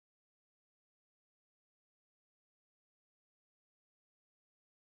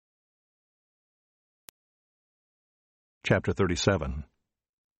Chapter 37.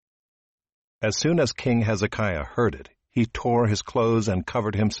 As soon as King Hezekiah heard it, he tore his clothes and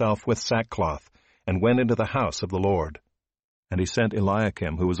covered himself with sackcloth, and went into the house of the Lord. And he sent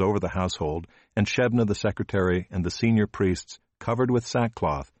Eliakim, who was over the household, and Shebna the secretary, and the senior priests, covered with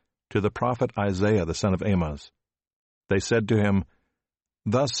sackcloth, to the prophet Isaiah the son of Amoz. They said to him,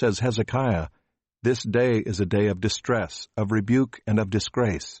 Thus says Hezekiah, This day is a day of distress, of rebuke, and of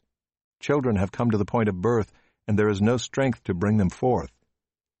disgrace. Children have come to the point of birth, and there is no strength to bring them forth.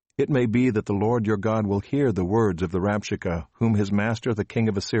 It may be that the Lord your God will hear the words of the Rabshakeh, whom his master the king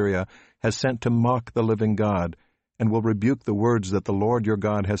of Assyria has sent to mock the living God, and will rebuke the words that the Lord your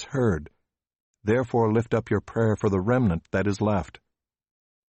God has heard. Therefore lift up your prayer for the remnant that is left.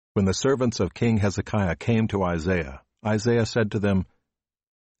 When the servants of King Hezekiah came to Isaiah, Isaiah said to them,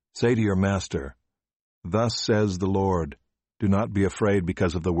 Say to your master, Thus says the Lord, Do not be afraid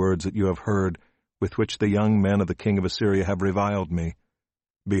because of the words that you have heard, with which the young men of the king of Assyria have reviled me.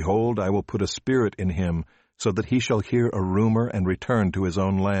 Behold, I will put a spirit in him, so that he shall hear a rumor and return to his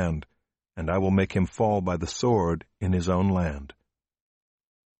own land, and I will make him fall by the sword in his own land.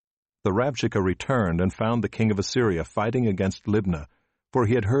 The Rabshakeh returned and found the king of Assyria fighting against Libnah, for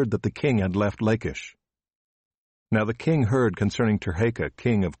he had heard that the king had left Lachish. Now the king heard concerning Tirhakah,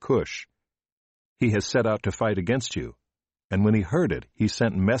 king of Cush. He has set out to fight against you. And when he heard it, he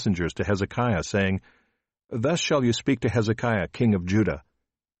sent messengers to Hezekiah, saying, Thus shall you speak to Hezekiah, king of Judah.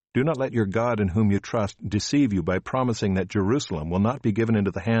 Do not let your God in whom you trust deceive you by promising that Jerusalem will not be given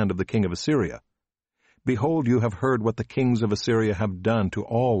into the hand of the king of Assyria. Behold, you have heard what the kings of Assyria have done to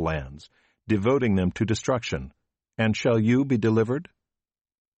all lands, devoting them to destruction. And shall you be delivered?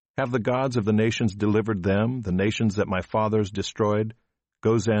 Have the gods of the nations delivered them, the nations that my fathers destroyed,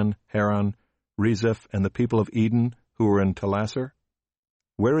 Gozen, Haran, Rezeph, and the people of Eden, who were in Telassar?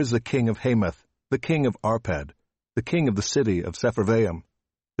 Where is the king of Hamath, the king of Arpad, the king of the city of Sepharvaim,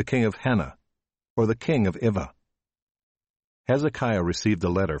 the king of Hena, or the king of Ivah? Hezekiah received the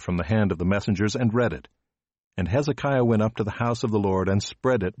letter from the hand of the messengers and read it. And Hezekiah went up to the house of the Lord and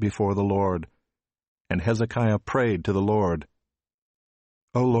spread it before the Lord. And Hezekiah prayed to the Lord,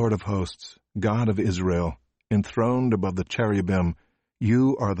 O Lord of hosts, God of Israel, enthroned above the cherubim,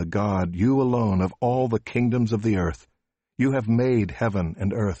 you are the God, you alone, of all the kingdoms of the earth. You have made heaven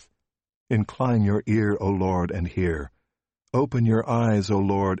and earth. Incline your ear, O Lord, and hear. Open your eyes, O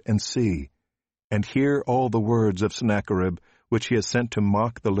Lord, and see. And hear all the words of Sennacherib, which he has sent to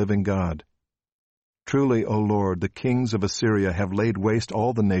mock the living God. Truly, O Lord, the kings of Assyria have laid waste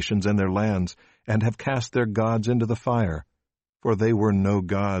all the nations and their lands, and have cast their gods into the fire. For they were no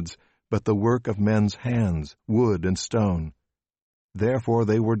gods, but the work of men's hands, wood and stone. Therefore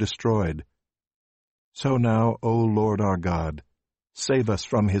they were destroyed. So now, O Lord our God, save us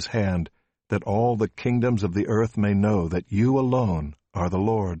from his hand, that all the kingdoms of the earth may know that you alone are the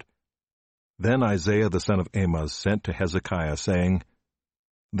Lord. Then Isaiah the son of Amoz sent to Hezekiah, saying,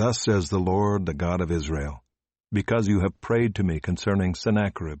 Thus says the Lord, the God of Israel, because you have prayed to me concerning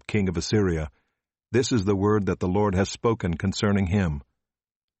Sennacherib, king of Assyria, this is the word that the Lord has spoken concerning him.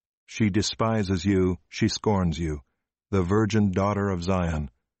 She despises you, she scorns you, the virgin daughter of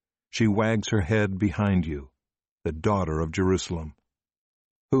Zion. She wags her head behind you, the daughter of Jerusalem.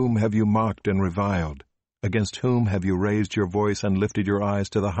 Whom have you mocked and reviled? Against whom have you raised your voice and lifted your eyes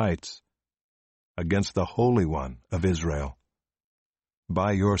to the heights? Against the Holy One of Israel.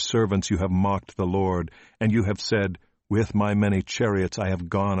 By your servants you have mocked the Lord, and you have said, With my many chariots I have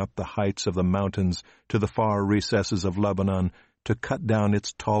gone up the heights of the mountains to the far recesses of Lebanon, to cut down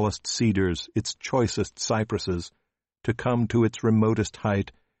its tallest cedars, its choicest cypresses, to come to its remotest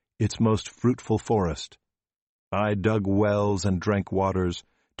height, its most fruitful forest. I dug wells and drank waters,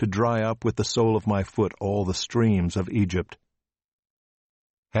 to dry up with the sole of my foot all the streams of Egypt.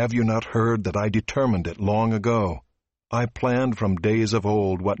 Have you not heard that I determined it long ago? I planned from days of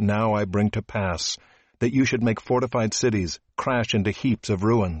old what now I bring to pass, that you should make fortified cities crash into heaps of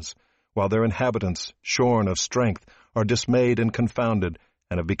ruins, while their inhabitants, shorn of strength, are dismayed and confounded,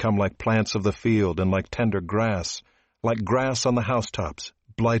 and have become like plants of the field and like tender grass, like grass on the housetops,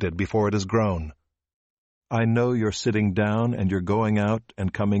 blighted before it is grown. I know you're sitting down and you're going out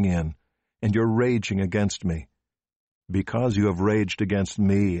and coming in, and you're raging against me. Because you have raged against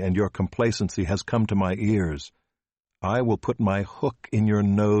me and your complacency has come to my ears, I will put my hook in your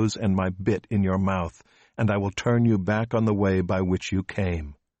nose and my bit in your mouth, and I will turn you back on the way by which you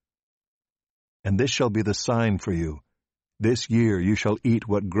came. And this shall be the sign for you. This year you shall eat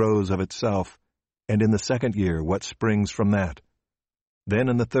what grows of itself, and in the second year what springs from that. Then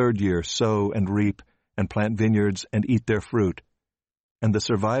in the third year sow and reap, and plant vineyards and eat their fruit. And the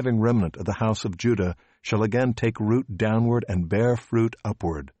surviving remnant of the house of Judah shall again take root downward and bear fruit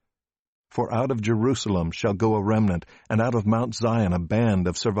upward. For out of Jerusalem shall go a remnant, and out of Mount Zion a band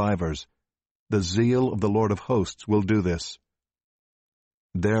of survivors. The zeal of the Lord of hosts will do this.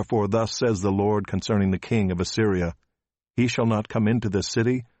 Therefore thus says the Lord concerning the king of Assyria, He shall not come into this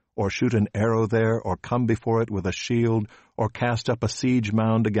city, or shoot an arrow there, or come before it with a shield, or cast up a siege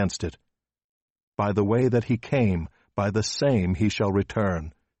mound against it. By the way that he came, by the same he shall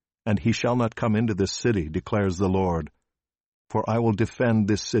return, and he shall not come into this city, declares the Lord. For I will defend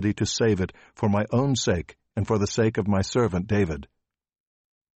this city to save it, for my own sake, and for the sake of my servant David.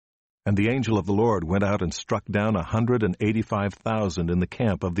 And the angel of the Lord went out and struck down 185,000 in the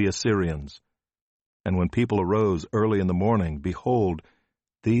camp of the Assyrians. And when people arose early in the morning, behold,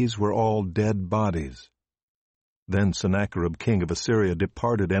 these were all dead bodies. Then Sennacherib king of Assyria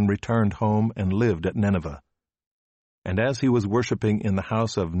departed and returned home and lived at Nineveh. And as he was worshipping in the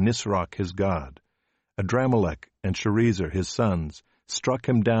house of Nisroch his god, Adramelech and Sharezer his sons struck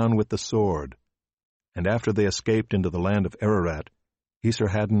him down with the sword. And after they escaped into the land of Ararat,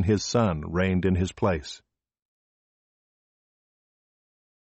 Esarhaddon his son reigned in his place.